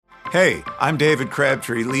Hey, I'm David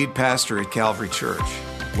Crabtree, lead pastor at Calvary Church.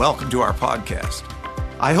 Welcome to our podcast.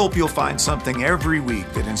 I hope you'll find something every week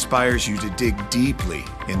that inspires you to dig deeply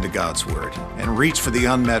into God's Word and reach for the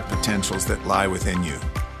unmet potentials that lie within you.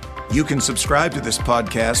 You can subscribe to this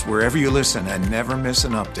podcast wherever you listen and never miss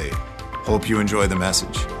an update. Hope you enjoy the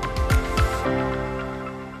message.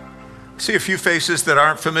 See a few faces that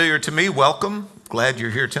aren't familiar to me. Welcome. Glad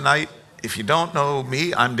you're here tonight. If you don't know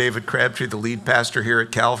me, I'm David Crabtree, the lead pastor here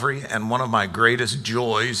at Calvary, and one of my greatest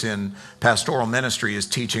joys in pastoral ministry is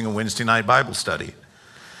teaching a Wednesday night Bible study.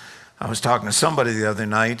 I was talking to somebody the other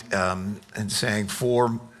night and saying,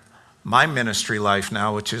 for my ministry life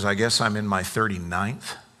now, which is, I guess I'm in my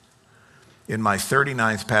 39th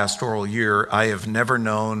pastoral year, I've never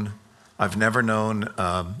known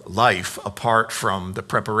life apart from the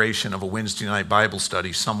preparation of a Wednesday night Bible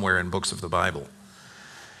study somewhere in books of the Bible.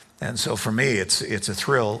 And so for me, it's a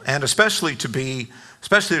thrill, and especially to be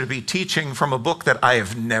teaching from a book that I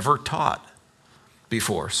have never taught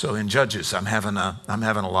before. So in Judges, I'm having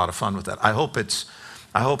a lot of fun with that. I hope it's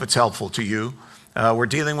helpful to you. We're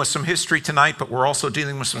dealing with some history tonight, but we're also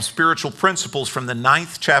dealing with some spiritual principles from the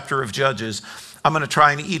 9th chapter of Judges. I'm going to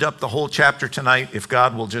try and eat up the whole chapter tonight, if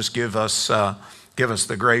God will just give us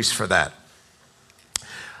the grace for that.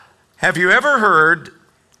 Have you ever heard,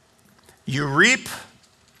 you reap?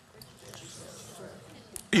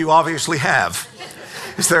 You obviously have.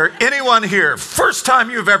 Is there anyone here, first time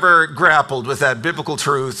you've ever grappled with that biblical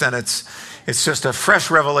truth, and it's just a fresh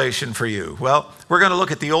revelation for you? Well, we're going to look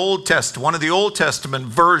at one of the Old Testament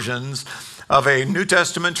versions of a New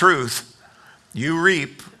Testament truth. You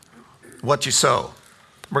reap what you sow.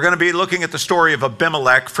 We're going to be looking at the story of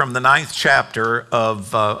Abimelech from the 9th chapter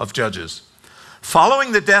of Judges.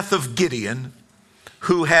 Following the death of Gideon,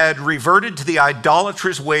 who had reverted to the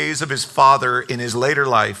idolatrous ways of his father in his later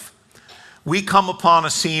life, we come upon a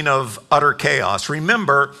scene of utter chaos.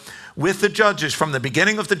 Remember, with the Judges, from the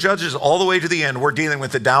beginning of the Judges all the way to the end, we're dealing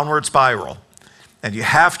with the downward spiral. And you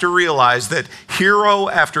have to realize that hero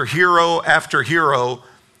after hero after hero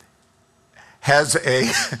has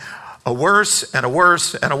a worse and a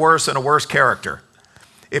worse and a worse and a worse character.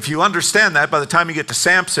 If you understand that, by the time you get to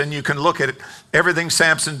Samson, you can look at everything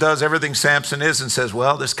Samson does, everything Samson is, and says,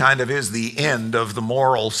 well, this kind of is the end of the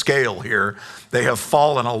moral scale here. They have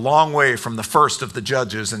fallen a long way from the first of the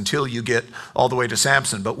Judges until you get all the way to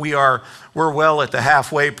Samson. But we're well at the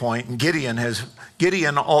halfway point, and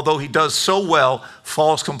Gideon, although he does so well,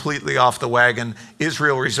 falls completely off the wagon.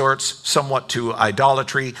 Israel resorts somewhat to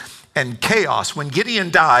idolatry and chaos. When Gideon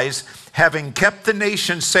dies, having kept the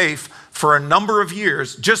nation safe for a number of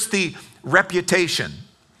years, just the reputation.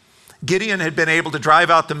 Gideon had been able to drive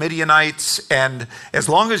out the Midianites, and as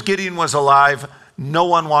long as Gideon was alive, no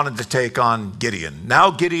one wanted to take on Gideon.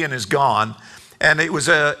 Now Gideon is gone, and it was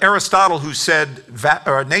Aristotle who said,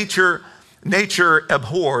 nature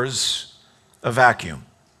abhors a vacuum.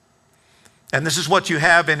 And this is what you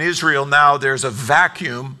have in Israel now. There's a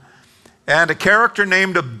vacuum, and a character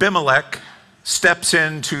named Abimelech steps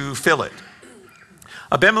in to fill it.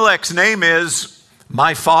 Abimelech's name is,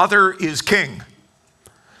 my father is king.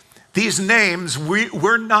 These names,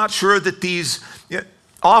 we're not sure that these,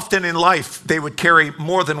 often in life, they would carry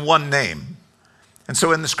more than one name. And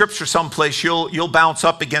so in the scripture someplace, you'll bounce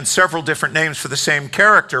up against several different names for the same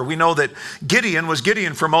character. We know that Gideon was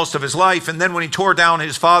Gideon for most of his life, and then when he tore down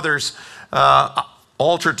his father's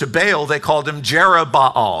altar to Baal, they called him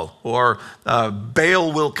Jerubbaal, or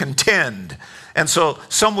Baal will contend. And so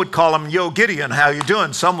some would call him, yo, Gideon, how you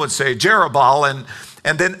doing? Some would say Jerubbaal.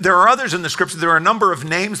 And then there are others in the scripture. There are a number of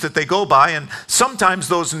names that they go by. And sometimes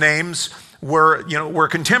those names were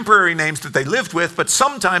contemporary names that they lived with. But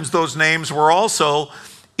sometimes those names were also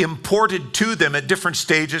imported to them at different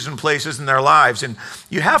stages and places in their lives. And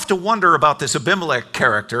you have to wonder about this Abimelech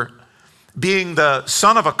character being the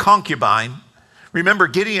son of a concubine. Remember,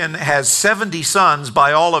 Gideon has 70 sons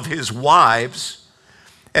by all of his wives.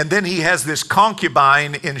 And then he has this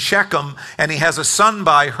concubine in Shechem, and he has a son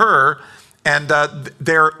by her. And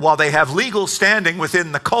while they have legal standing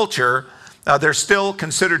within the culture, they're still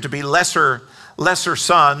considered to be lesser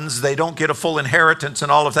sons. They don't get a full inheritance and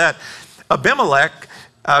all of that. Abimelech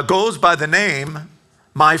goes by the name,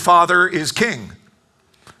 my father is king.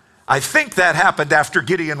 I think that happened after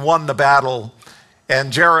Gideon won the battle,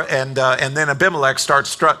 and then Abimelech starts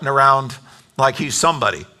strutting around like he's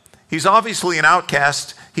somebody. He's obviously an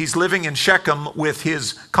outcast. He's living in Shechem with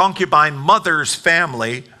his concubine mother's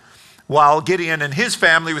family, while Gideon and his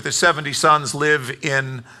family with his 70 sons live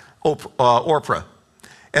in Orpah.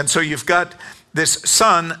 And so you've got this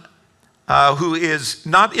son who is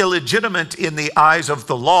not illegitimate in the eyes of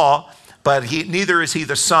the law, but neither is he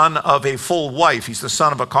the son of a full wife. He's the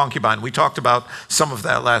son of a concubine. We talked about some of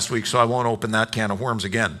that last week, so I won't open that can of worms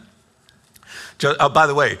again. By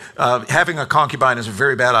the way, having a concubine is a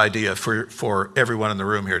very bad idea for everyone in the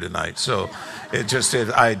room here tonight. So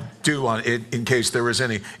I do want, in case there was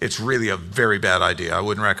any, it's really a very bad idea. I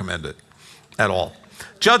wouldn't recommend it at all.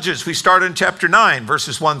 Judges, we start in chapter 9,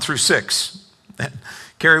 verses 1 through 6.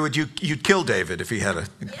 Carrie, you'd kill David if he had a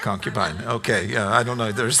concubine? Okay, yeah, I don't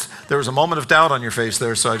know. There was a moment of doubt on your face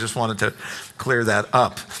there, so I just wanted to clear that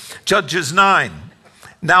up. Judges 9.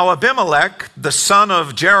 Now Abimelech, the son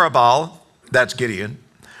of Jerubbaal, that's Gideon,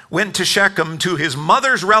 went to Shechem to his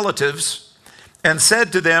mother's relatives and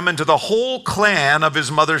said to them and to the whole clan of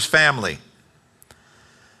his mother's family,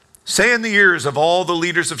 say in the ears of all the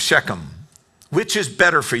leaders of Shechem, which is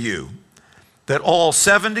better for you, that all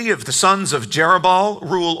 70 of the sons of Jerubbaal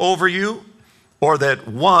rule over you, or that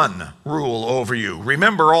one rule over you?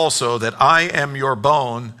 Remember also that I am your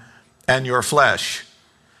bone and your flesh.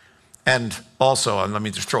 And also, and let me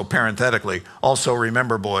just throw parenthetically, also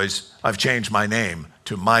remember, boys, I've changed my name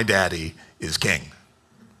to My Daddy is King.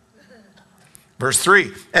 Verse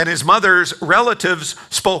 3, and his mother's relatives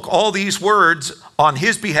spoke all these words on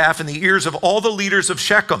his behalf in the ears of all the leaders of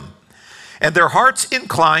Shechem. And their hearts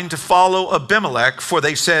inclined to follow Abimelech, for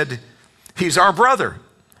they said, he's our brother.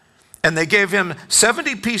 And they gave him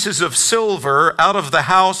 70 pieces of silver out of the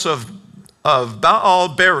house of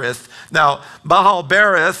Baal-berith. Now,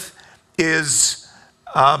 Baal-berith is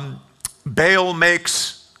Baal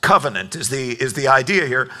makes covenant is the idea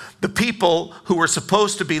here. The people who were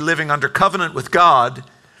supposed to be living under covenant with God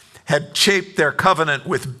had shaped their covenant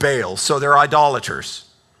with Baal, so they're idolaters.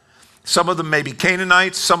 Some of them may be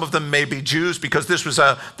Canaanites, some of them may be Jews, because this was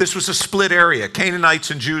a split area. Canaanites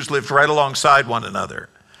and Jews lived right alongside one another.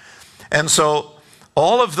 And so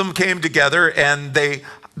all of them came together and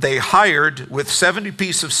they hired with 70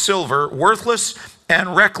 pieces of silver worthless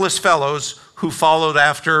and reckless fellows who followed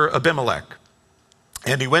after Abimelech.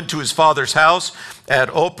 And he went to his father's house at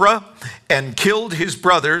Ophrah and killed his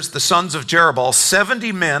brothers, the sons of Jerubbaal,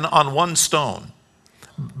 70 men on one stone.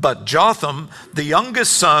 But Jotham, the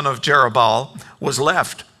youngest son of Jerubbaal, was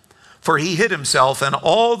left, for he hid himself, and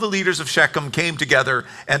all the leaders of Shechem came together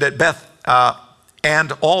and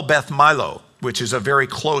all Beth Milo, which is a very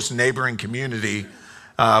close neighboring community,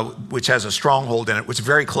 which has a stronghold in it, which is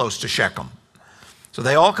very close to Shechem. So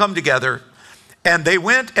they all come together, and they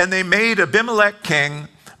went and they made Abimelech king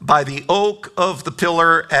by the oak of the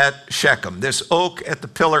pillar at Shechem. This oak at the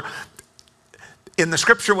pillar, in the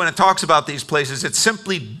scripture when it talks about these places, it's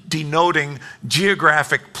simply denoting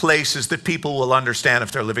geographic places that people will understand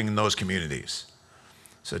if they're living in those communities.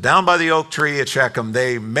 So down by the oak tree at Shechem,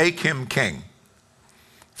 they make him king.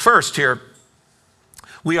 First here,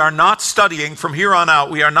 we are not studying, from here on out,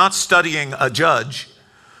 we are not studying a judge.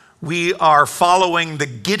 We are following the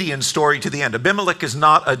Gideon story to the end. Abimelech is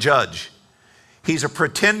not a judge. He's a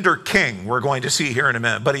pretender king, we're going to see here in a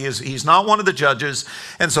minute, but he's not one of the judges.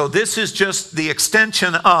 And so this is just the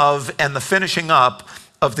extension of and the finishing up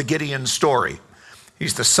of the Gideon story.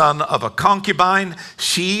 He's the son of a concubine.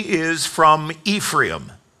 She is from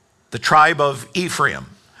Ephraim, the tribe of Ephraim.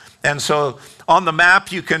 And so on the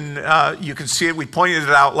map, you can see it. We pointed it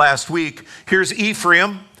out last week. Here's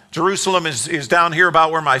Ephraim. Jerusalem is down here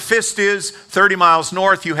about where my fist is. 30 miles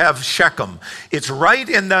north, you have Shechem. It's right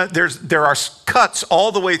in there are cuts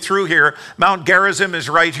all the way through here. Mount Gerizim is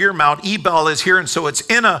right here. Mount Ebal is here. And so it's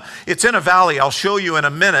in a valley. I'll show you in a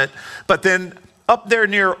minute. But then up there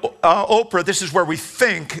near Ophrah, this is where we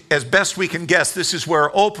think, as best we can guess, this is where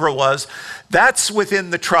Ophrah was. That's within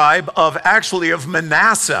the tribe of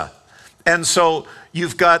Manasseh. And so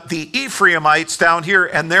you've got the Ephraimites down here,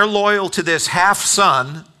 and they're loyal to this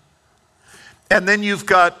half-son. And then you've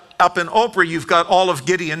got, up in Ophrah, you've got all of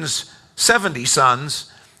Gideon's 70 sons.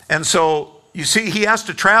 And so you see, he has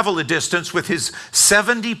to travel a distance with his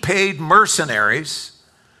 70 paid mercenaries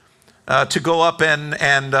to go up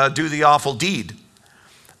and do the awful deed.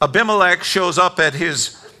 Abimelech shows up at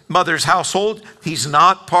his mother's household. He's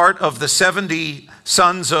not part of the 70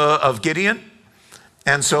 sons of Gideon.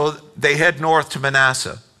 And so they head north to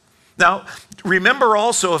Manasseh. Now, remember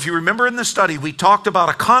also, if you remember in the study, we talked about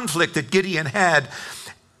a conflict that Gideon had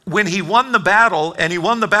when he won the battle, and he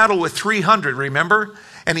won the battle with 300, remember?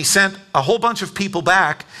 And he sent a whole bunch of people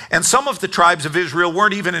back, and some of the tribes of Israel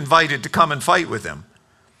weren't even invited to come and fight with him.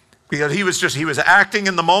 Because he was acting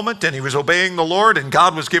in the moment, and he was obeying the Lord, and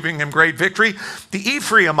God was giving him great victory. The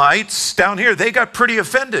Ephraimites down here, they got pretty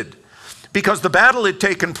offended because the battle had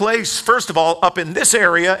taken place, first of all, up in this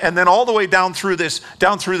area and then all the way down through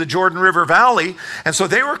the Jordan River Valley. And so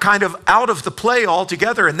they were kind of out of the play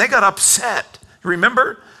altogether, and they got upset.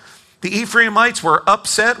 Remember? The Ephraimites were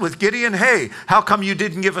upset with Gideon. Hey, how come you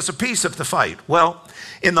didn't give us a piece of the fight? Well,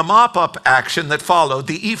 in the mop-up action that followed,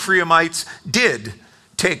 the Ephraimites did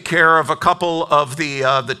take care of a couple of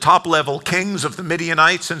the top-level kings of the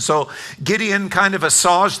Midianites. And so Gideon kind of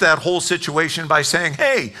assuaged that whole situation by saying,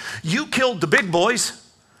 hey, you killed the big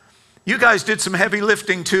boys. You guys did some heavy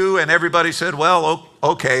lifting too. And everybody said, well,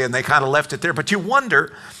 okay. And they kind of left it there. But you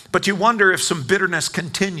wonder if some bitterness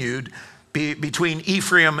continued between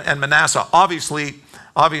Ephraim and Manasseh. Obviously,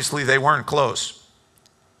 they weren't close.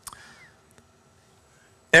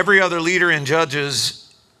 Every other leader in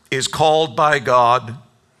Judges is called by God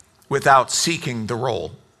without seeking the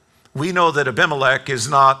role. We know that Abimelech is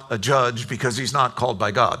not a judge because he's not called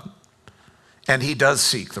by God. And he does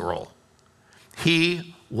seek the role.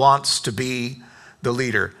 He wants to be the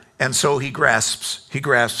leader. And so he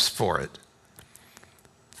grasps for it.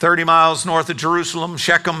 30 miles north of Jerusalem,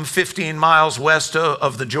 Shechem, 15 miles west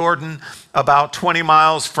of the Jordan, about 20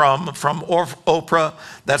 miles from Ophrah.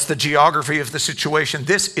 That's the geography of the situation.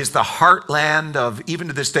 This is the heartland of, even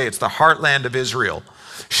to this day, it's the heartland of Israel.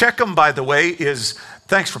 Shechem, by the way,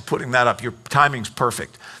 thanks for putting that up. Your timing's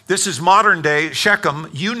perfect. This is modern day Shechem.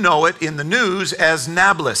 You know it in the news as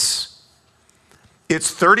Nablus. It's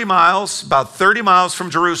 30 miles, about 30 miles from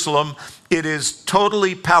Jerusalem. It is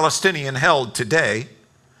totally Palestinian held today.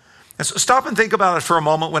 And so stop and think about it for a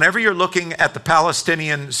moment. Whenever you're looking at the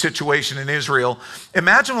Palestinian situation in Israel,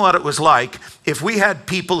 imagine what it was like if we had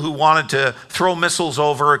people who wanted to throw missiles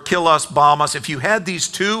over, kill us, bomb us. If you had these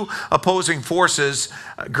two opposing forces,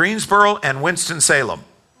 Greensboro and Winston-Salem.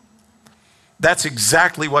 That's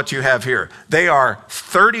exactly what you have here. They are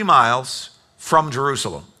 30 miles from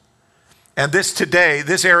Jerusalem. And this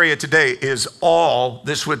area today is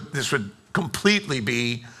this would completely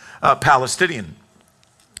be Palestinian.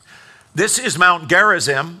 This is Mount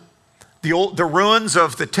Gerizim, the ruins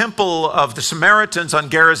of the temple of the Samaritans on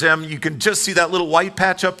Gerizim. You can just see that little white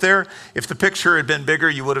patch up there. If the picture had been bigger,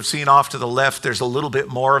 you would have seen off to the left. There's a little bit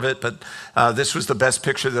more of it, but this was the best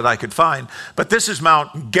picture that I could find. But this is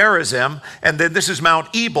Mount Gerizim, and then this is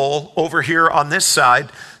Mount Ebal over here on this side.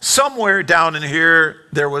 Somewhere down in here,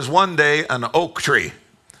 there was one day an oak tree.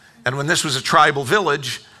 And when this was a tribal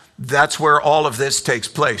village, that's where all of this takes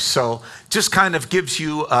place. So just kind of gives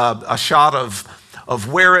you a shot of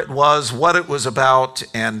where it was, what it was about,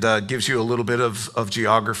 and gives you a little bit of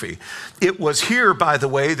geography. It was here, by the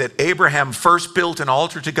way, that Abraham first built an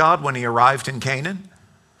altar to God when he arrived in Canaan.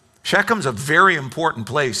 Shechem's a very important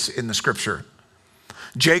place in the scripture.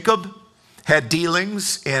 Jacob had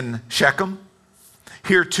dealings in Shechem.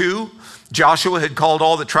 Here too, Joshua had called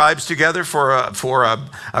all the tribes together for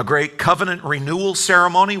a great covenant renewal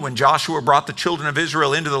ceremony when Joshua brought the children of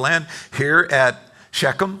Israel into the land here at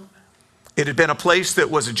Shechem. It had been a place that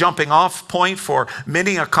was a jumping off point for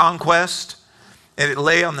many a conquest, and it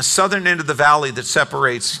lay on the southern end of the valley that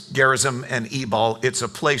separates Gerizim and Ebal. It's a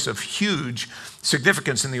place of huge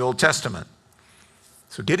significance in the Old Testament.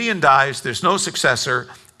 So Gideon dies, there's no successor,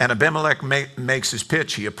 and Abimelech makes his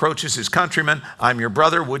pitch. He approaches his countrymen. I'm your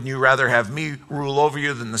brother. Wouldn't you rather have me rule over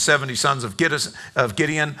you than the 70 sons of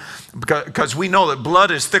Gideon? Because we know that blood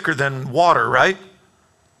is thicker than water, right?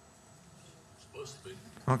 Supposed to be.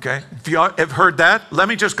 Okay. If you have heard that, let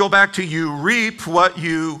me just go back to you reap what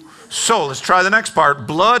you sow. Let's try the next part.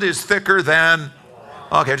 Blood is thicker than...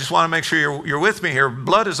 Okay, I just want to make sure you're with me here.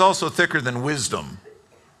 Blood is also thicker than wisdom.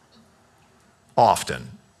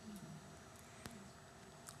 Often.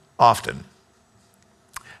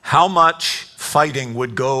 How much fighting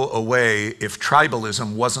would go away if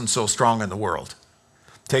tribalism wasn't so strong in the world?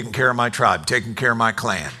 Taking care of my tribe, taking care of my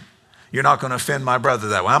clan. You're not going to offend my brother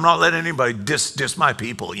that way. I'm not letting anybody diss my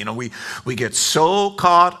people. You know, we get so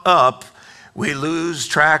caught up, we lose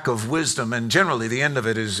track of wisdom, and generally the end of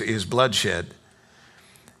it is bloodshed.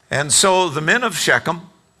 And so the men of Shechem,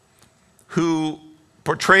 who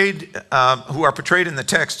are portrayed in the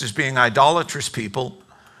text as being idolatrous people,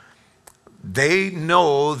 they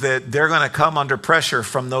know that they're going to come under pressure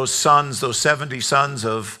from those 70 sons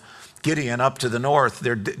of Gideon up to the north.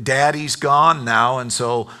 Their daddy's gone now, and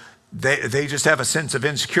so they just have a sense of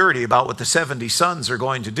insecurity about what the 70 sons are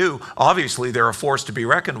going to do. Obviously, they're a force to be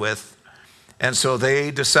reckoned with, and so they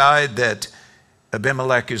decide that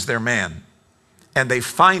Abimelech is their man, and they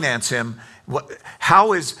finance him.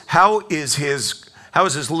 How is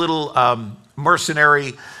his little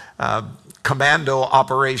mercenary commando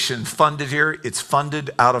operation funded here? It's funded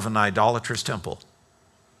out of an idolatrous temple.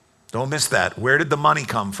 Don't miss that. Where did the money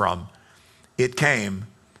come from? it came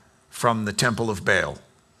from the temple of Baal.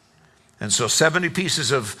 And so 70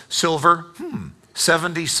 pieces of silver,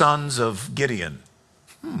 70 sons of Gideon.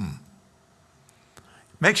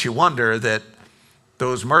 Makes you wonder that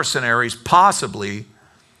those mercenaries possibly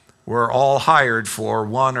were all hired for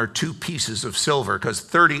 1 or 2 pieces of silver, because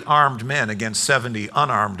 30 armed men against 70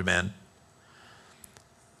 unarmed men.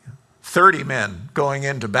 30 men going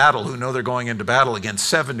into battle who know they're going into battle against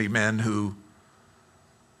 70 men who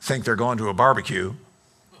think they're going to a barbecue.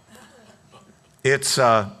 It's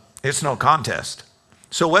no contest.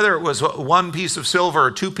 So whether it was 1 piece of silver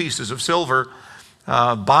or 2 pieces of silver,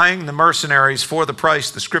 buying the mercenaries for the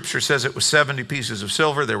price, the scripture says it was 70 pieces of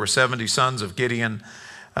silver. There were 70 sons of Gideon.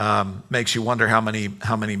 Makes you wonder how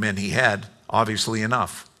many men he had. Obviously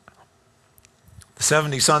enough. The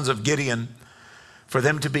 70 sons of Gideon, for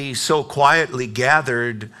them to be so quietly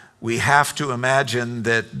gathered, we have to imagine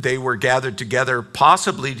that they were gathered together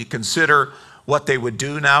possibly to consider what they would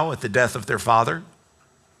do now at the death of their father.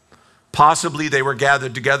 Possibly they were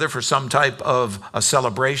gathered together for some type of a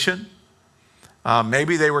celebration.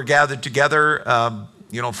 Maybe they were gathered together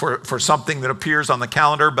for something that appears on the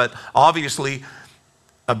calendar, but obviously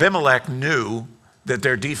Abimelech knew that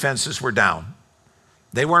their defenses were down.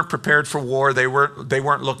 They weren't prepared for war. They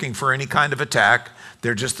weren't looking for any kind of attack.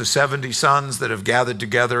 They're just the 70 sons that have gathered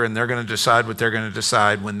together, and they're going to decide what they're going to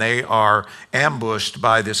decide when they are ambushed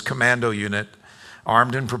by this commando unit,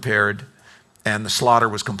 armed and prepared, and the slaughter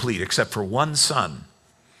was complete, except for 1 son.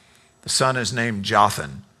 The son is named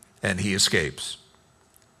Jotham, and he escapes.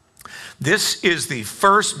 This is the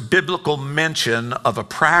first biblical mention of a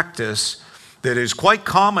practice that is quite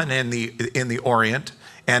common in the Orient,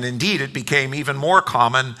 and indeed it became even more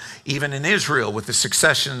common even in Israel with the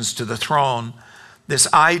successions to the throne.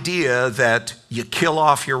 This idea that you kill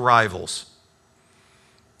off your rivals.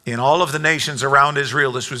 In all of the nations around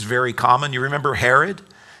Israel, this was very common. You remember Herod?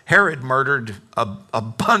 Herod murdered a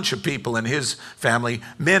bunch of people in his family,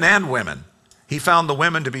 men and women. He found the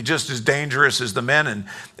women to be just as dangerous as the men,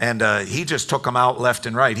 and he just took them out left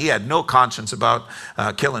and right. He had no conscience about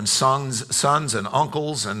killing sons and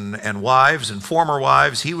uncles and wives and former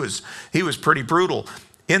wives. He was pretty brutal.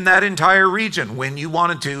 In that entire region, when you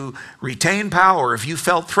wanted to retain power, if you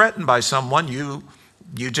felt threatened by someone,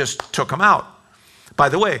 you just took them out. By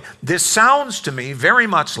the way, this sounds to me very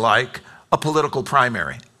much like a political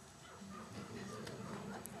primary.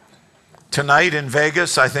 Tonight in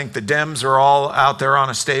Vegas, I think the Dems are all out there on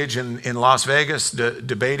a stage in Las Vegas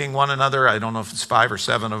debating one another. I don't know if it's 5 or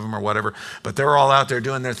 7 of them or whatever, but they're all out there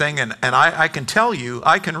doing their thing. And I can tell you,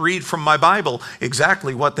 I can read from my Bible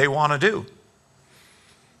exactly what they want to do.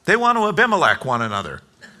 They want to Abimelech one another.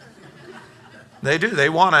 They do. They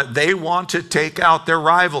want to take out their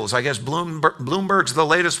rivals. I guess Bloomberg's the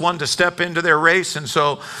latest one to step into their race, and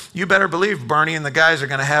so you better believe Bernie and the guys are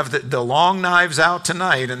going to have the long knives out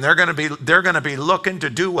tonight, and they're going to be looking to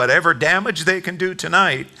do whatever damage they can do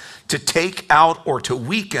tonight to take out or to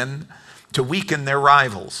weaken their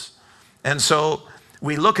rivals. And so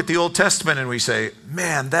we look at the Old Testament and we say,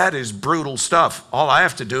 man, that is brutal stuff. All I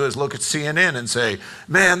have to do is look at CNN and say,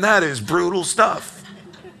 man, that is brutal stuff.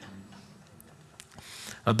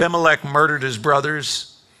 Abimelech murdered his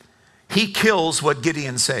brothers. He kills what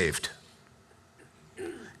Gideon saved.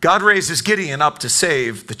 God raises Gideon up to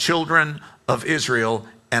save the children of Israel,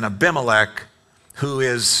 and Abimelech, who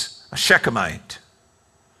is a Shechemite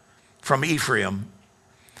from Ephraim,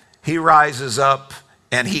 he rises up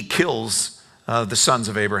and he kills the sons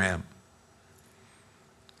of Abraham.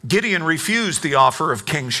 Gideon refused the offer of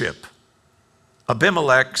kingship.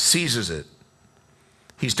 Abimelech seizes it.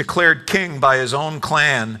 He's declared king by his own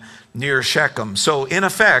clan near Shechem. So in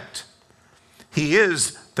effect, he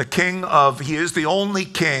is the only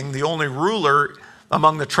king, the only ruler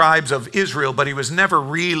among the tribes of Israel, but he was never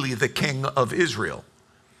really the king of Israel.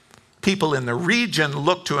 People in the region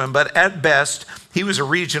looked to him, but at best, he was a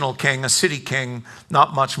regional king, a city king,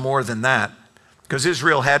 not much more than that, because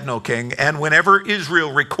Israel had no king. And whenever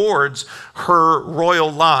Israel records her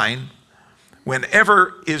royal line,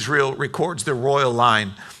 whenever Israel records the royal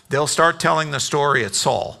line, they'll start telling the story at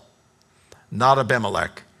Saul, not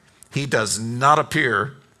Abimelech. He does not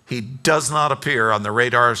appear on the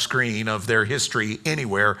radar screen of their history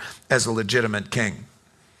anywhere as a legitimate king.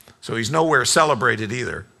 So he's nowhere celebrated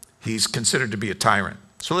either. He's considered to be a tyrant.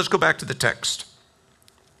 So let's go back to the text.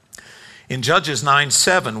 In Judges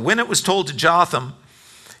 9:7, when it was told to Jotham,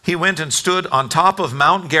 he went and stood on top of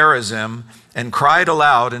Mount Gerizim and cried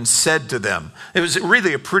aloud and said to them. It was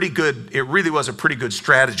really a pretty good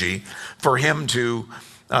strategy for him to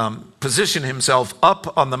position himself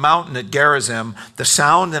up on the mountain at Gerizim. The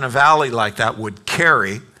sound in a valley like that would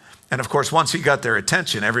carry, And of course, once he got their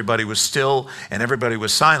attention, everybody was still and everybody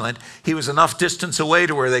was silent. He was enough distance away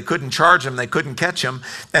to where they couldn't charge him, they couldn't catch him.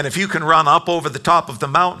 And if you can run up over the top of the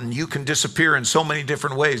mountain, you can disappear in so many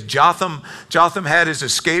different ways. Jotham had his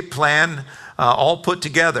escape plan all put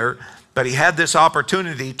together, but he had this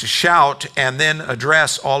opportunity to shout and then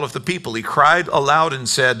address all of the people. He cried aloud and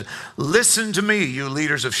said, "Listen to me, you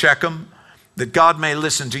leaders of Shechem, that God may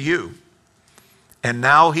listen to you." And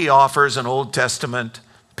now he offers an Old Testament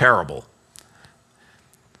parable.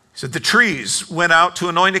 He said, the trees went out to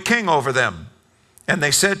anoint a king over them, and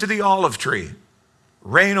they said to the olive tree,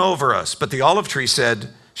 "Reign over us." But the olive tree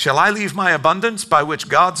said, "Shall I leave my abundance by which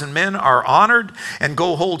gods and men are honored and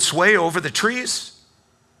go hold sway over the trees?"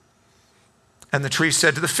 And the tree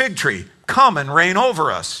said to the fig tree, "Come and reign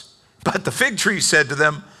over us." But the fig tree said to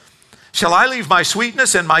them, "Shall I leave my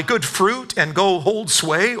sweetness and my good fruit and go hold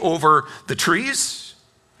sway over the trees?"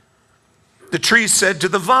 The tree said to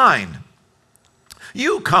the vine,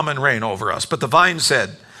 "You come and reign over us." But the vine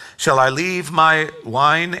said, "Shall I leave my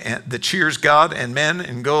wine that cheers God and men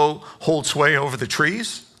and go hold sway over the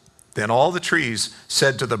trees?" Then all the trees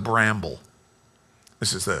said to the bramble,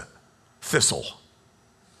 this is the thistle,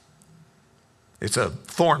 it's a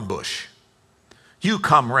thorn bush, "You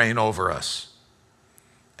come reign over us."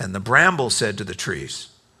 And the bramble said to the trees,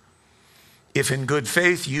 "If in good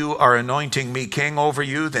faith you are anointing me king over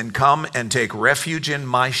you, then come and take refuge in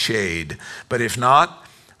my shade. But if not,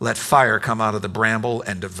 let fire come out of the bramble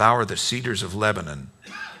and devour the cedars of Lebanon.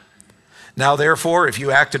 Now therefore, if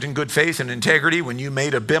you acted in good faith and integrity when you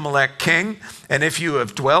made Abimelech king, and if you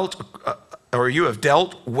have dealt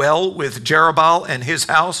well with Jerubbaal and his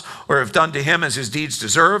house, or have done to him as his deeds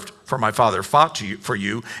deserved, for my father fought for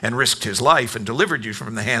you and risked his life and delivered you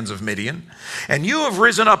from the hands of Midian, and you have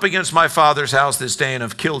risen up against my father's house this day and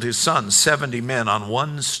have killed his sons, 70 men on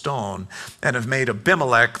one stone, and have made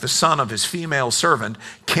Abimelech, the son of his female servant,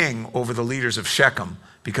 king over the leaders of Shechem,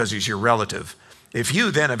 because he's your relative. If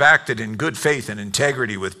you then have acted in good faith and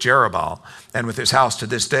integrity with Jerubbaal and with his house to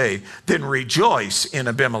this day, then rejoice in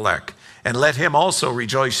Abimelech, and let him also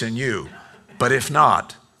rejoice in you. But if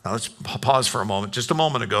not," now let's pause for a moment. Just a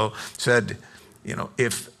moment ago said,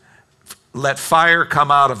 if let fire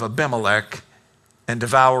come out of Abimelech and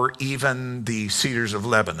devour even the cedars of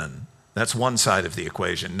Lebanon. That's one side of the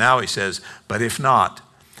equation. Now he says, but if not,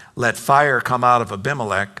 let fire come out of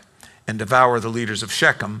Abimelech and devour the leaders of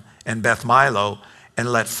Shechem and Beth Milo,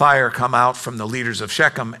 and let fire come out from the leaders of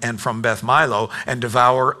Shechem and from Beth Milo and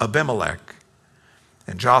devour Abimelech.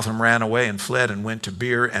 And Jotham ran away and fled and went to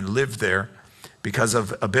Beer and lived there because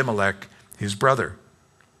of Abimelech, his brother.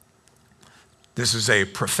 This is a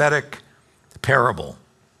prophetic parable.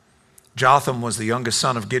 Jotham was the youngest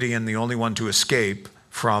son of Gideon, the only one to escape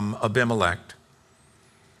from Abimelech.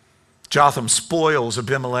 Jotham spoils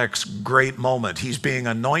Abimelech's great moment. He's being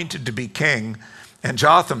anointed to be king, and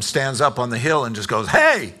Jotham stands up on the hill and just goes,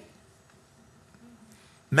 "Hey!"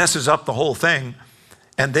 Messes up the whole thing,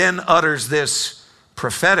 and then utters this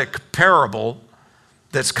prophetic parable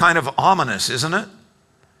that's kind of ominous, isn't it?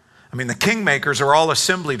 I mean, the kingmakers are all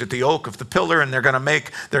assembled at the oak of the pillar, and they're going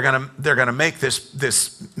to make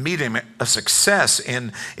this meeting a success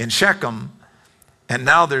in Shechem. And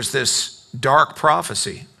now there's this dark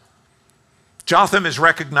prophecy. Jotham is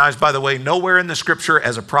recognized, by the way, nowhere in the scripture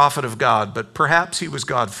as a prophet of God, but perhaps he was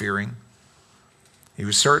God-fearing. He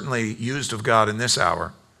was certainly used of God in this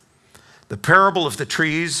hour. The parable of the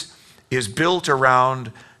trees is built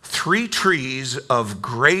around 3 trees of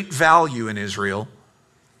great value in Israel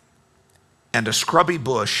and a scrubby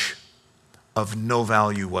bush of no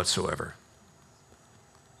value whatsoever.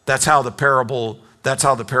 That's how the parable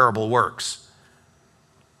works.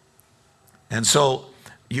 And so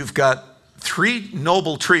you've got 3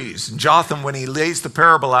 noble trees. And Jotham, when he lays the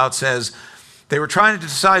parable out, says they were trying to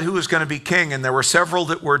decide who was going to be king, and there were several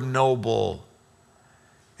that were noble,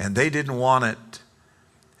 and they didn't want it.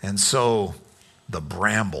 And so the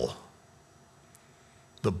bramble,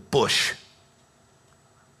 the bush,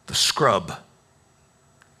 the scrub,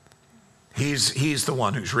 he's the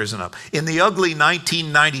one who's risen up. In the ugly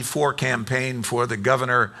 1994 campaign for the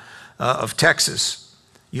governor of Texas,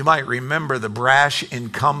 you might remember the brash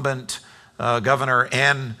incumbent Governor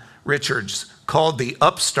Ann Richards called the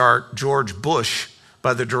upstart George Bush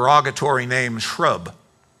by the derogatory name shrub.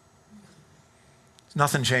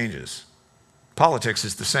 Nothing changes. Politics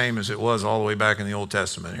is the same as it was all the way back in the Old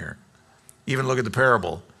Testament here. Even look at the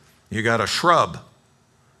parable. You got a shrub.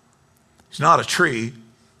 He's not a tree.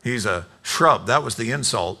 He's a shrub. That was the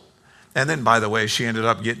insult. And then, by the way, she ended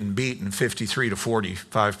up getting beaten 53 to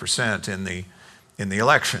 45% in the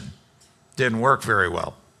election. Didn't work very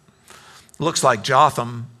well. Looks like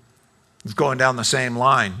Jotham He's going down the same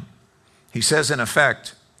line. He says, in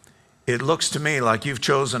effect, it looks to me like you've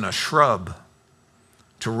chosen a shrub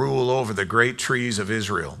to rule over the great trees of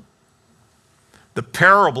Israel. The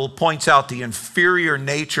parable points out the inferior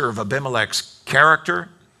nature of Abimelech's character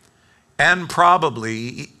and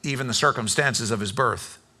probably even the circumstances of his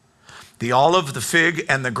birth. The olive, the fig,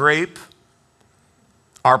 and the grape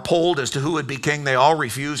are polled as to who would be king. They all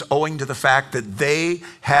refuse, owing to the fact that they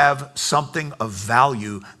have something of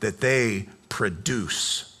value that they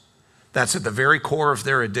produce. That's at the very core of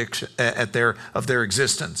their addiction, of their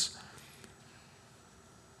existence.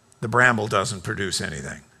 The bramble doesn't produce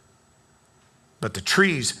anything. But the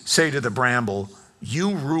trees say to the bramble,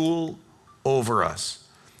 you rule over us.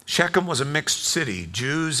 Shechem was a mixed city,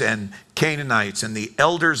 Jews and Canaanites, and the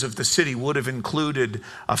elders of the city would have included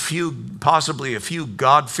possibly a few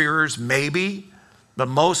God-fearers, maybe, but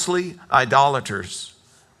mostly idolaters.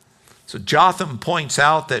 So Jotham points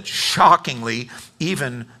out that shockingly,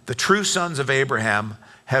 even the true sons of Abraham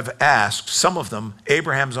have asked, some of them,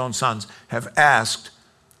 Abraham's own sons, have asked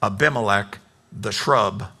Abimelech, the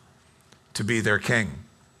shrub, to be their king.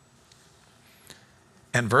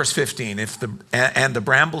 And verse 15, and the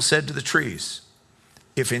bramble said to the trees,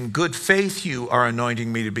 if in good faith you are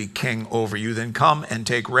anointing me to be king over you, then come and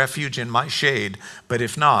take refuge in my shade. But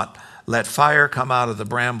if not, let fire come out of the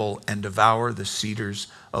bramble and devour the cedars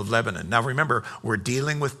of Lebanon. Now remember, we're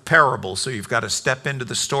dealing with parables, so you've got to step into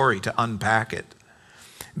the story to unpack it.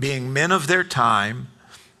 Being men of their time,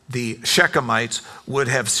 the Shechemites would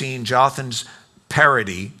have seen Jotham's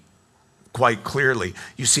parody quite clearly.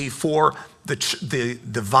 You see, for the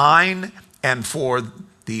vine and for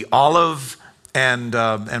the olive and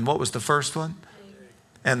what was the first one?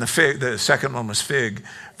 And the fig. The second one was fig.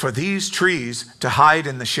 For these trees to hide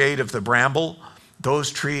in the shade of the bramble,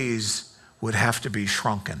 those trees would have to be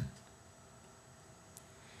shrunken.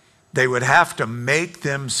 They would have to make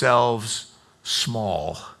themselves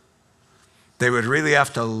small. They would really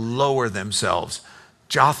have to lower themselves.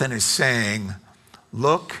 Jotham is saying,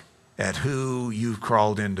 look at who you've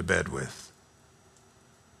crawled into bed with.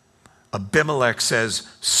 Abimelech says,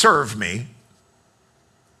 serve me,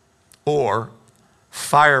 or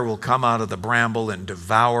fire will come out of the bramble and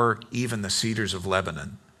devour even the cedars of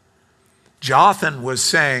Lebanon. Jotham was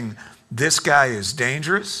saying, this guy is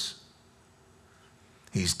dangerous.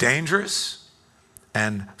 He's dangerous,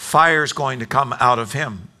 and fire's going to come out of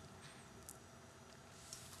him.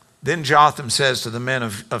 Then Jotham says to the men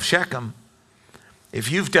of Shechem, if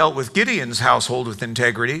you've dealt with Gideon's household with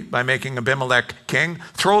integrity by making Abimelech king,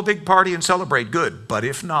 throw a big party and celebrate, good. But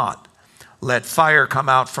if not, let fire come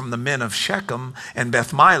out from the men of Shechem and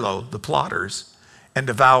Beth Milo, the plotters, and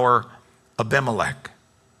devour Abimelech.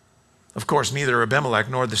 Of course, neither Abimelech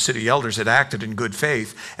nor the city elders had acted in good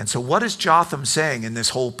faith. And so what is Jotham saying in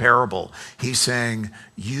this whole parable? He's saying,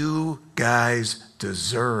 you guys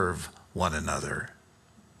deserve one another.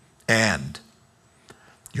 And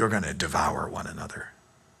you're going to devour one another.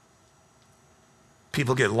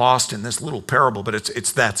 People get lost in this little parable, but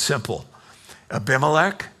it's that simple.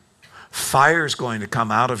 Abimelech, fire's going to come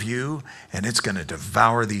out of you, and it's going to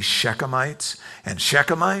devour these Shechemites. And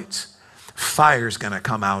Shechemites, fire's going to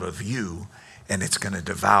come out of you, and it's going to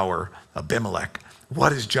devour Abimelech.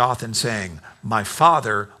 What is Jotham saying? My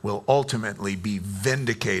father will ultimately be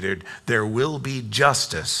vindicated. There will be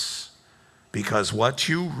justice, because what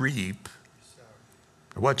you reap,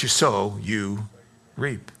 what you sow, you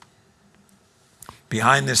reap.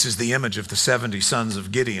 Behind this is the image of the 70 sons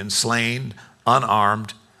of Gideon, slain,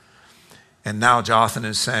 unarmed. And now Jotham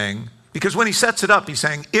is saying, because when he sets it up, he's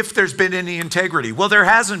saying, if there's been any integrity. Well, there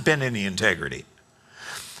hasn't been any integrity.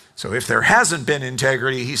 So if there hasn't been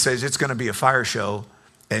integrity, he says it's going to be a fire show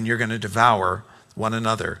and you're going to devour one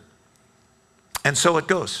another. And so it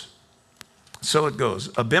goes. So it goes.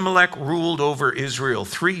 Abimelech ruled over Israel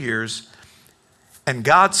 3 years. And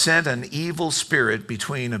God sent an evil spirit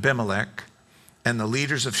between Abimelech and the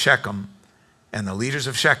leaders of Shechem, and the leaders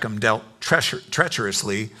of Shechem dealt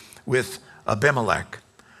treacherously with Abimelech.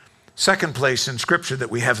 Second place in Scripture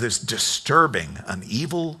that we have this disturbing, an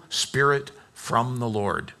evil spirit from the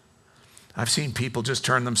Lord. I've seen people just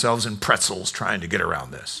turn themselves in pretzels trying to get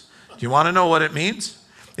around this. Do you want to know what it means?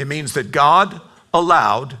 It means that God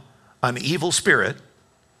allowed an evil spirit,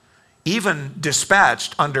 even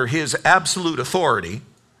dispatched under his absolute authority,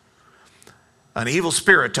 an evil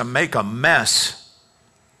spirit to make a mess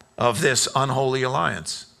of this unholy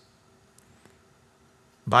alliance.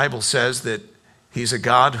 The Bible says that he's a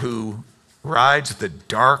God who rides the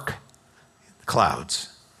dark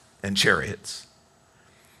clouds and chariots.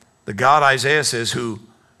 The God, Isaiah says, who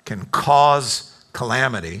can cause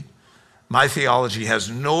calamity, My theology has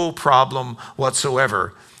no problem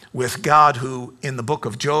whatsoever with God, who in the book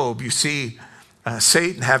of Job, you see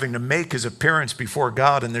Satan having to make his appearance before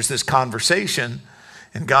God, and there's this conversation,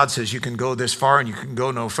 and God says, you can go this far and you can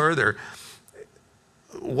go no further.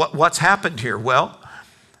 What's happened here? Well,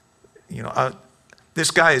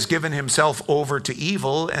 this guy has given himself over to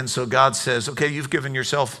evil, and so God says, okay, you've given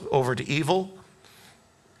yourself over to evil.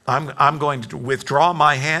 I'm going to withdraw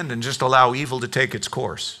my hand and just allow evil to take its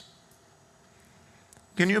course.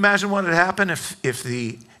 Can you imagine what would happen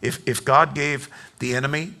if God gave the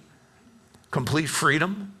enemy complete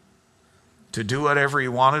freedom to do whatever he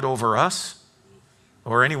wanted over us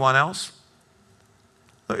or anyone else?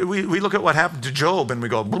 We look at what happened to Job and we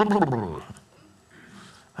go, blah, blah, blah, blah.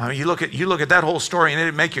 I mean, you look at that whole story and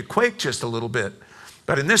it'd make you quake just a little bit.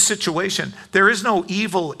 But in this situation, there is no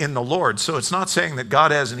evil in the Lord. So it's not saying that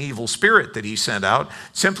God has an evil spirit that he sent out. It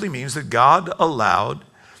simply means that God allowed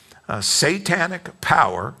a satanic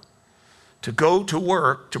power to go to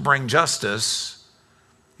work to bring justice,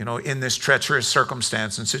 in this treacherous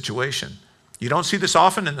circumstance and situation. You don't see this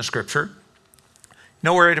often in the scripture. You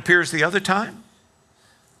know where it appears the other time?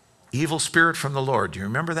 Evil spirit from the Lord. Do you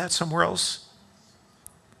remember that somewhere else?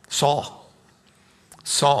 Saul.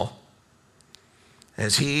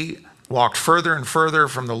 As he walked further and further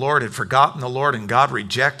from the Lord, had forgotten the Lord, and God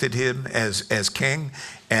rejected him as king,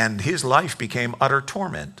 and his life became utter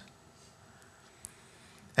torment.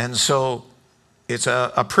 And so it's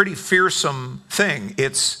a pretty fearsome thing.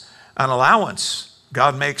 It's an allowance.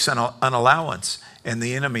 God makes an allowance, and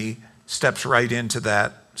the enemy steps right into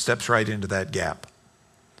that gap.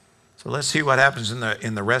 So let's see what happens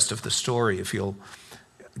in the rest of the story, if you'll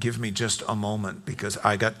give me just a moment, because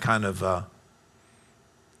I got kind of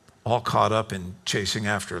all caught up in chasing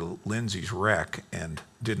after Lindsay's wreck and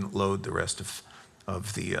didn't load the rest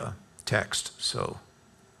of the text. So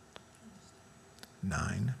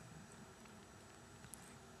 9.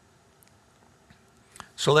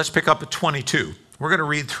 So let's pick up at 22. We're going to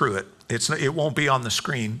read through it. It won't be on the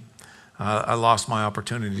screen. I lost my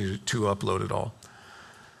opportunity to upload it all.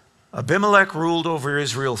 Abimelech ruled over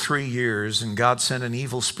Israel 3 years, and God sent an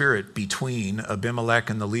evil spirit between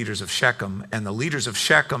Abimelech and the leaders of Shechem. And the leaders of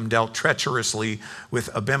Shechem dealt treacherously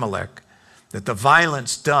with Abimelech, that the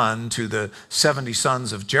violence done to the 70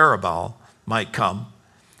 sons of Jerubbaal might come,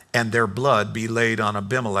 and their blood be laid on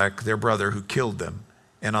Abimelech, their brother, who killed them,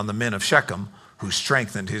 and on the men of Shechem, who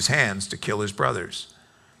strengthened his hands to kill his brothers.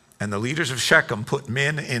 And the leaders of Shechem put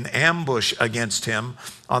men in ambush against him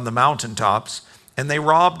on the mountaintops, and they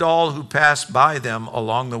robbed all who passed by them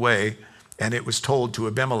along the way, and it was told to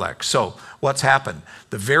Abimelech. So what's happened?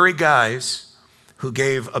 The very guys who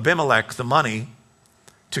gave Abimelech the money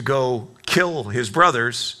to go kill his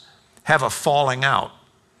brothers have a falling out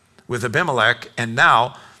with Abimelech, and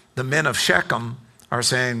now the men of Shechem are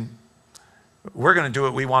saying, we're going to do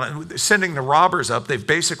what we want. Sending the robbers up, they've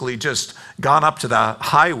basically just gone up to the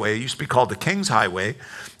highway. It used to be called the King's Highway,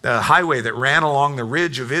 the highway that ran along the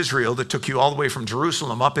ridge of Israel that took you all the way from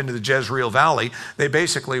Jerusalem up into the Jezreel Valley. They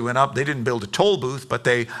basically went up. They didn't build a toll booth, but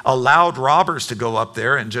they allowed robbers to go up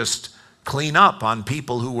there and just clean up on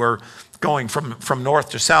people who were going from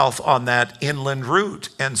north to south on that inland route.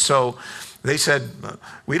 And so they said,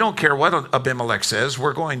 we don't care what Abimelech says.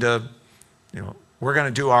 We're going to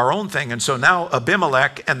do our own thing. And so now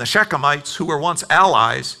Abimelech and the Shechemites, who were once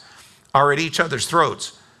allies, are at each other's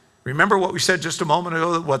throats. Remember what we said just a moment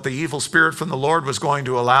ago, what the evil spirit from the Lord was going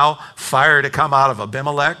to allow? Fire to come out of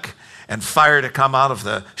Abimelech and fire to come out of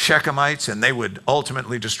the Shechemites, and they would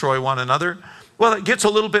ultimately destroy one another. Well, it gets a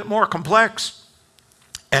little bit more complex.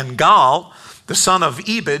 And Gaal, the son of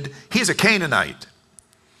Ebed, he's a Canaanite.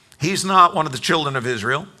 He's not one of the children of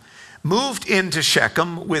Israel. Moved into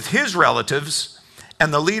Shechem with his relatives,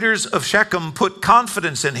 and the leaders of Shechem put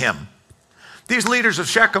confidence in him. These leaders of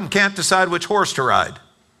Shechem can't decide which horse to ride.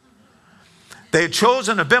 They had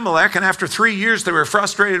chosen Abimelech, and after 3 years they were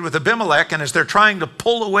frustrated with Abimelech, and as they're trying to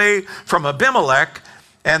pull away from Abimelech,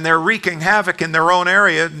 and they're wreaking havoc in their own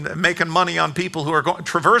area, making money on people who are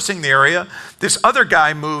traversing the area, this other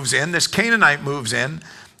guy moves in, this Canaanite moves in,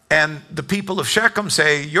 and the people of Shechem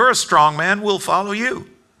say, you're a strong man, we'll follow you.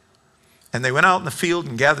 And they went out in the field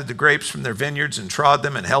and gathered the grapes from their vineyards and trod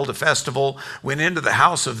them and held a festival, went into the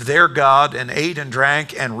house of their God and ate and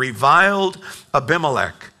drank and reviled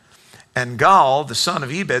Abimelech. And Gaal, the son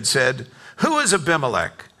of Ebed, said, who is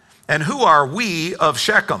Abimelech? And who are we of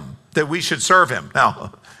Shechem that we should serve him?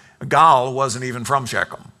 Now, Gaal wasn't even from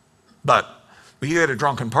Shechem. But when you get a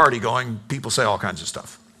drunken party going, people say all kinds of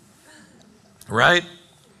stuff. Right?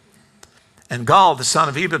 And Gaal, the son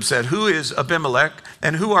of Ebed, said, who is Abimelech,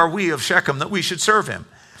 and who are we of Shechem that we should serve him?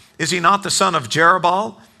 Is he not the son of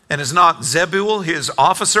Jerubbaal? And is not Zebul his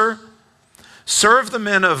officer? Serve the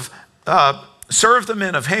men of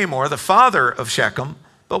Hamor, the father of Shechem,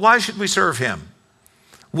 but why should we serve him?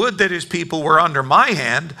 Would that his people were under my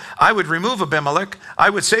hand. I would remove Abimelech. I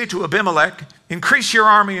would say to Abimelech, increase your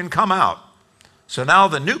army and come out. So now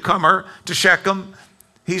the newcomer to Shechem,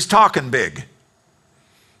 he's talking big.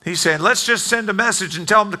 He's saying, let's just send a message and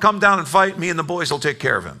tell him to come down and fight. Me and the boys will take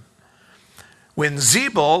care of him. When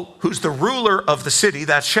Zebul, who's the ruler of the city,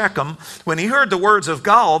 that's Shechem, when he heard the words of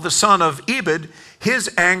Gaal, the son of Ebed, his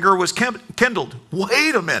anger was kindled.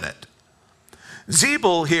 Wait a minute.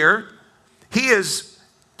 Zebul here, he is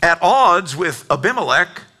at odds with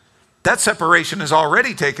Abimelech. That separation has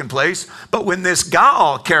already taken place. But when this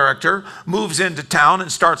Gaal character moves into town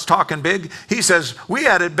and starts talking big, he says, we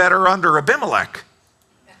had it better under Abimelech.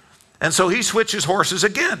 And so he switches horses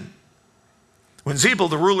again. When Zebul,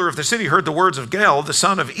 the ruler of the city, heard the words of Gaal, the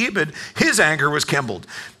son of Ebed, his anger was kindled.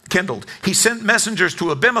 He sent messengers to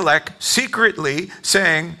Abimelech secretly,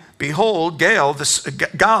 saying, behold, Gaal,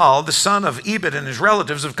 the son of Ebed, and his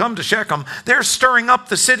relatives have come to Shechem. They're stirring up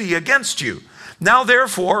the city against you. Now,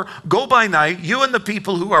 therefore, go by night, you and the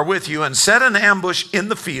people who are with you, and set an ambush in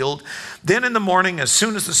the field. Then in the morning, as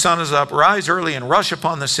soon as the sun is up, rise early and rush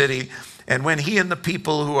upon the city. And when he and the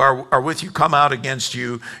people who are with you come out against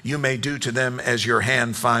you, you may do to them as your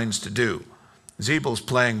hand finds to do. Zebul's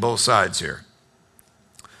playing both sides here.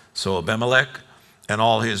 So Abimelech and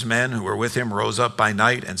all his men who were with him rose up by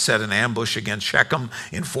night and set an ambush against Shechem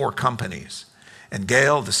in 4 companies. And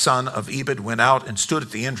Gaal, the son of Ebed, went out and stood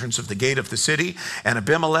at the entrance of the gate of the city. And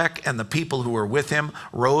Abimelech and the people who were with him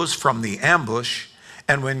rose from the ambush.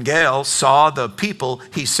 And when Gaal saw the people,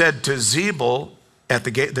 he said to Zebul, at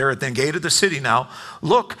the gate, they're at the gate of the city now,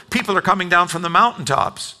 look, people are coming down from the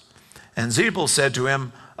mountaintops. And Zebul said to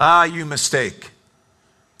him, you mistake.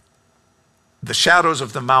 The shadows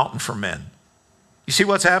of the mountain for men. You see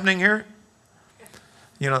what's happening here?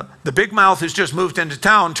 You know, the big mouth has just moved into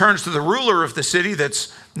town, turns to the ruler of the city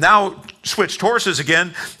that's now switched horses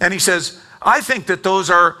again, and he says, I think those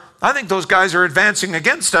guys are advancing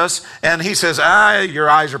against us. And he says, your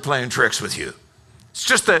eyes are playing tricks with you. It's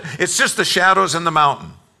just the shadows in the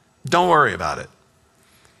mountain. Don't worry about it.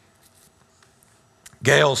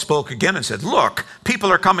 Gaal spoke again and said, look, people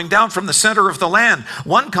are coming down from the center of the land.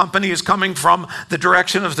 One company is coming from the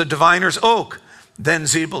direction of the diviner's oak. Then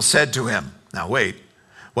Zebul said to him, now wait,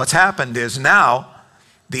 what's happened is now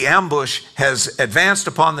the ambush has advanced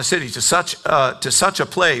upon the city to such a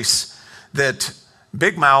place that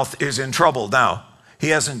Big Mouth is in trouble now. He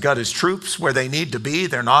hasn't got his troops where they need to be.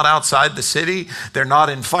 They're not outside the city. They're not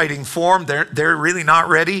in fighting form. They're really not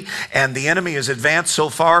ready. And the enemy has advanced so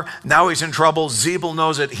far. Now he's in trouble. Zebul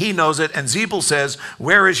knows it. He knows it. And Zebul says,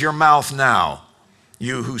 where is your mouth now?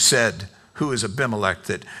 You who said, who is Abimelech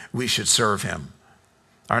that we should serve him?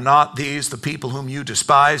 Are not these the people whom you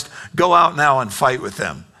despised? Go out now and fight with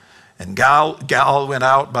them. And Gaal went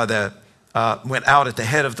out at the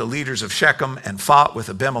head of the leaders of Shechem and fought with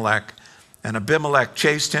Abimelech. And Abimelech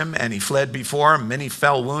chased him, and he fled before him. Many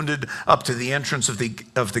fell wounded up to the entrance of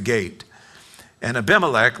the gate. And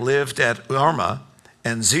Abimelech lived at Ormah,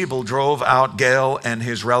 and Zebul drove out Gaal and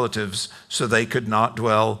his relatives, so they could not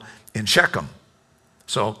dwell in Shechem.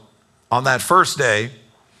 So on that first day,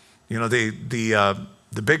 you know,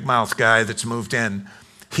 the big mouth guy that's moved in,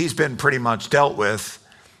 he's been pretty much dealt with.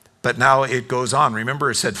 But now it goes on.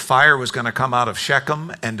 Remember, it said fire was going to come out of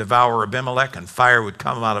Shechem and devour Abimelech, and fire would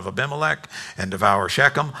come out of Abimelech and devour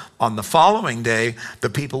Shechem. On the following day, the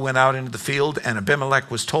people went out into the field, and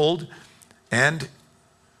Abimelech was told, and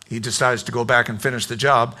he decides to go back and finish the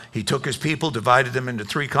job. He took his people, divided them into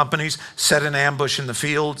 3 companies, set an ambush in the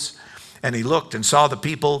fields, and he looked and saw the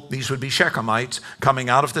people, these would be Shechemites, coming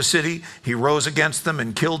out of the city. He rose against them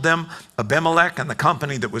and killed them. Abimelech and the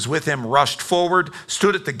company that was with him rushed forward,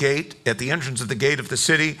 stood at the gate, at the entrance of the gate of the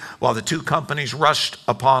city, while the 2 companies rushed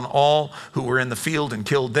upon all who were in the field and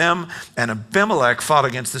killed them. And Abimelech fought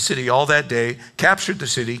against the city all that day, captured the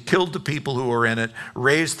city, killed the people who were in it,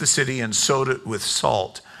 razed the city, and sowed it with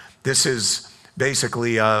salt. This is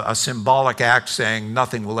basically a symbolic act saying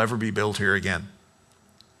nothing will ever be built here again.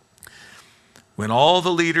 When all the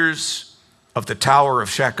leaders of the tower of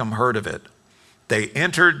Shechem heard of it, they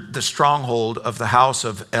entered the stronghold of the house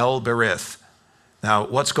of El-Berith. Now,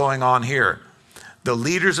 what's going on here? The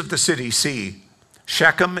leaders of the city see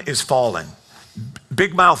Shechem is falling.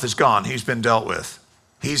 Big Mouth is gone. He's been dealt with.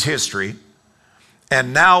 He's history.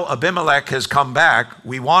 And now Abimelech has come back.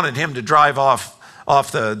 We wanted him to drive off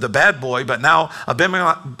the bad boy, but now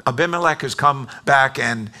Abimelech has come back,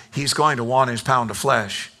 and he's going to want his pound of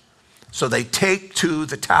flesh. So they take to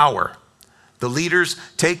the tower. The leaders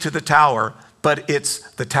take to the tower, but it's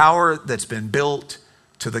the tower that's been built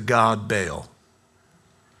to the god Baal.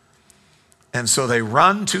 And so they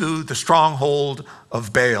run to the stronghold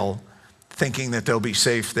of Baal, thinking that they'll be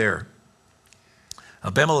safe there.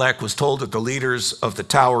 Abimelech was told that the leaders of the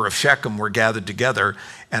tower of Shechem were gathered together,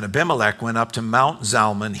 and Abimelech went up to Mount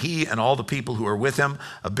Zalmon, he and all the people who were with him.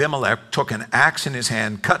 Abimelech took an axe in his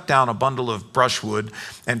hand, cut down a bundle of brushwood,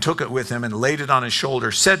 and took it with him and laid it on his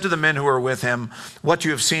shoulder, said to the men who were with him, "What you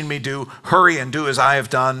have seen me do, hurry and do as I have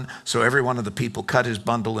done." So every one of the people cut his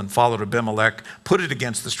bundle and followed Abimelech, put it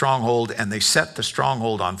against the stronghold, and they set the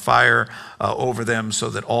stronghold on fire over them, so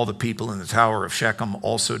that all the people in the tower of Shechem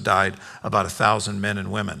also died, about 1,000 men and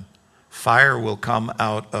women. Fire will come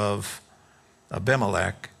out of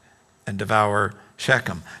Abimelech and devour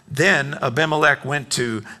Shechem. Then Abimelech went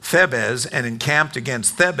to Thebez and encamped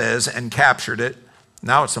against Thebez and captured it.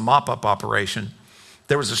 Now it's a mop-up operation.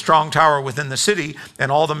 There was a strong tower within the city, and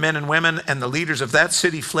all the men and women and the leaders of that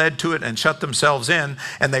city fled to it and shut themselves in,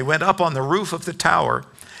 and they went up on the roof of the tower.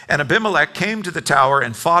 And Abimelech came to the tower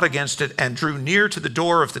and fought against it and drew near to the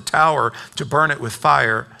door of the tower to burn it with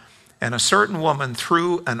fire. And a certain woman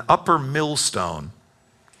threw an upper millstone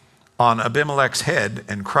on Abimelech's head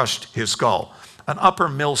and crushed his skull. An upper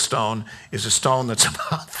millstone is a stone that's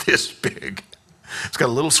about this big. It's got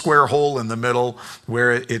a little square hole in the middle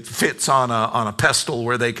where it fits on a pestle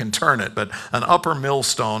where they can turn it. But an upper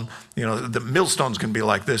millstone, the millstones can be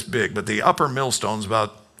like this big, but the upper millstone's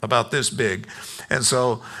about this big. And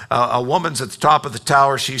so a woman's at the top of the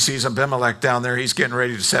tower. She sees Abimelech down there. He's getting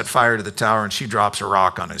ready to set fire to the tower, and she drops a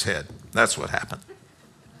rock on his head. That's what happened.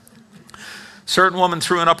 Certain woman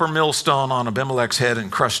threw an upper millstone on Abimelech's head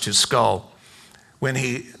and crushed his skull.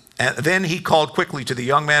 Then he called quickly to the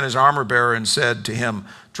young man, his armor bearer, and said to him,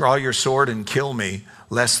 "Draw your sword and kill me,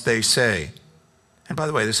 lest they say." And by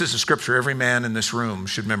the way, this is a scripture every man in this room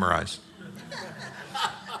should memorize.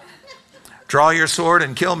 "Draw your sword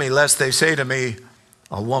and kill me, lest they say to me,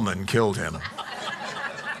 a woman killed him."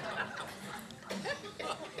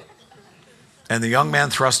 And the young man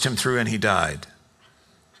thrust him through, and he died.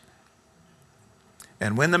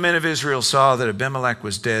 And when the men of Israel saw that Abimelech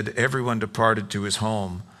was dead, everyone departed to his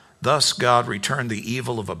home. Thus God returned the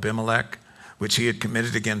evil of Abimelech, which he had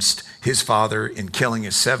committed against his father in killing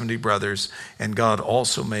his 70 brothers. And God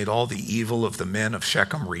also made all the evil of the men of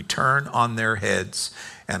Shechem return on their heads,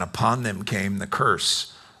 and upon them came the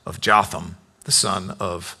curse of Jotham, the son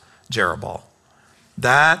of Jerubbaal.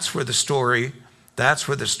 That's where the story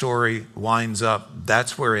winds up.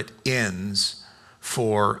 That's where it ends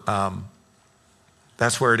for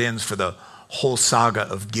the whole saga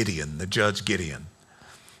of Gideon, the judge Gideon.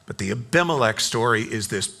 But the Abimelech story is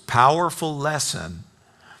this powerful lesson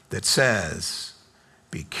that says,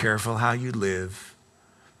 be careful how you live.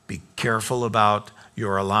 Be careful about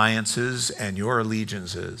your alliances and your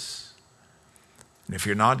allegiances. And if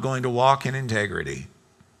you're not going to walk in integrity,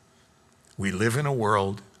 we live in a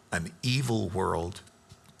world, an evil world,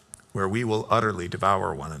 where we will utterly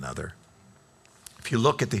devour one another. If you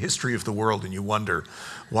look at the history of the world and you wonder,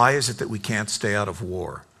 why is it that we can't stay out of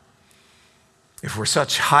war? If we're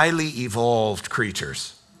such highly evolved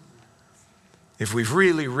creatures, if we've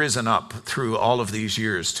really risen up through all of these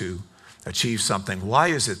years to achieve something, why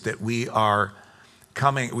is it that we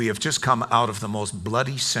have just come out of the most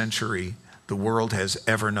bloody century the world has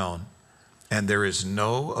ever known, and there is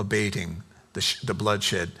no abating the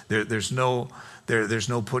bloodshed? There's no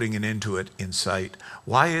putting an end to it in sight.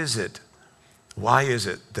 Why is it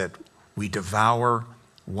that we devour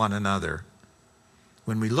one another?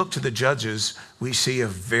 When we look to the Judges, we see a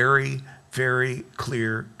very, very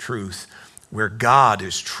clear truth. Where God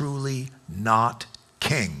is truly not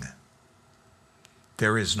king,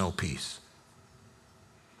 there is no peace.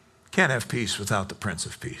 Can't have peace without the Prince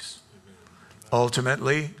of Peace.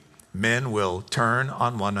 Ultimately, men will turn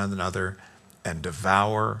on one another and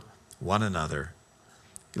devour one another.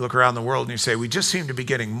 You look around the world and you say, we just seem to be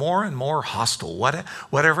getting more and more hostile.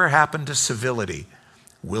 Whatever happened to civility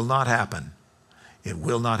will not happen. It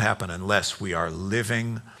will not happen unless we are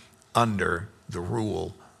living under the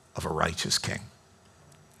rule of a righteous king.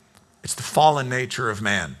 It's the fallen nature of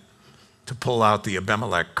man to pull out the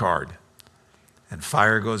Abimelech card. And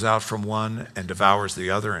fire goes out from one and devours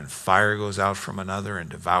the other, and fire goes out from another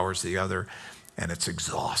and devours the other, and it's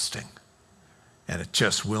exhausting. And it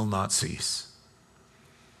just will not cease.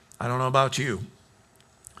 I don't know about you.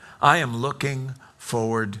 I am looking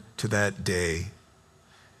forward to that day.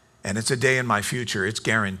 And it's a day in my future. It's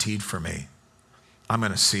guaranteed for me. I'm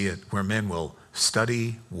going to see it, where men will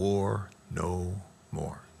study war no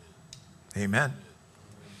more. Amen.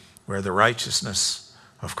 where the righteousness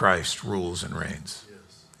of Christ rules and reigns.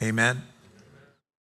 Amen.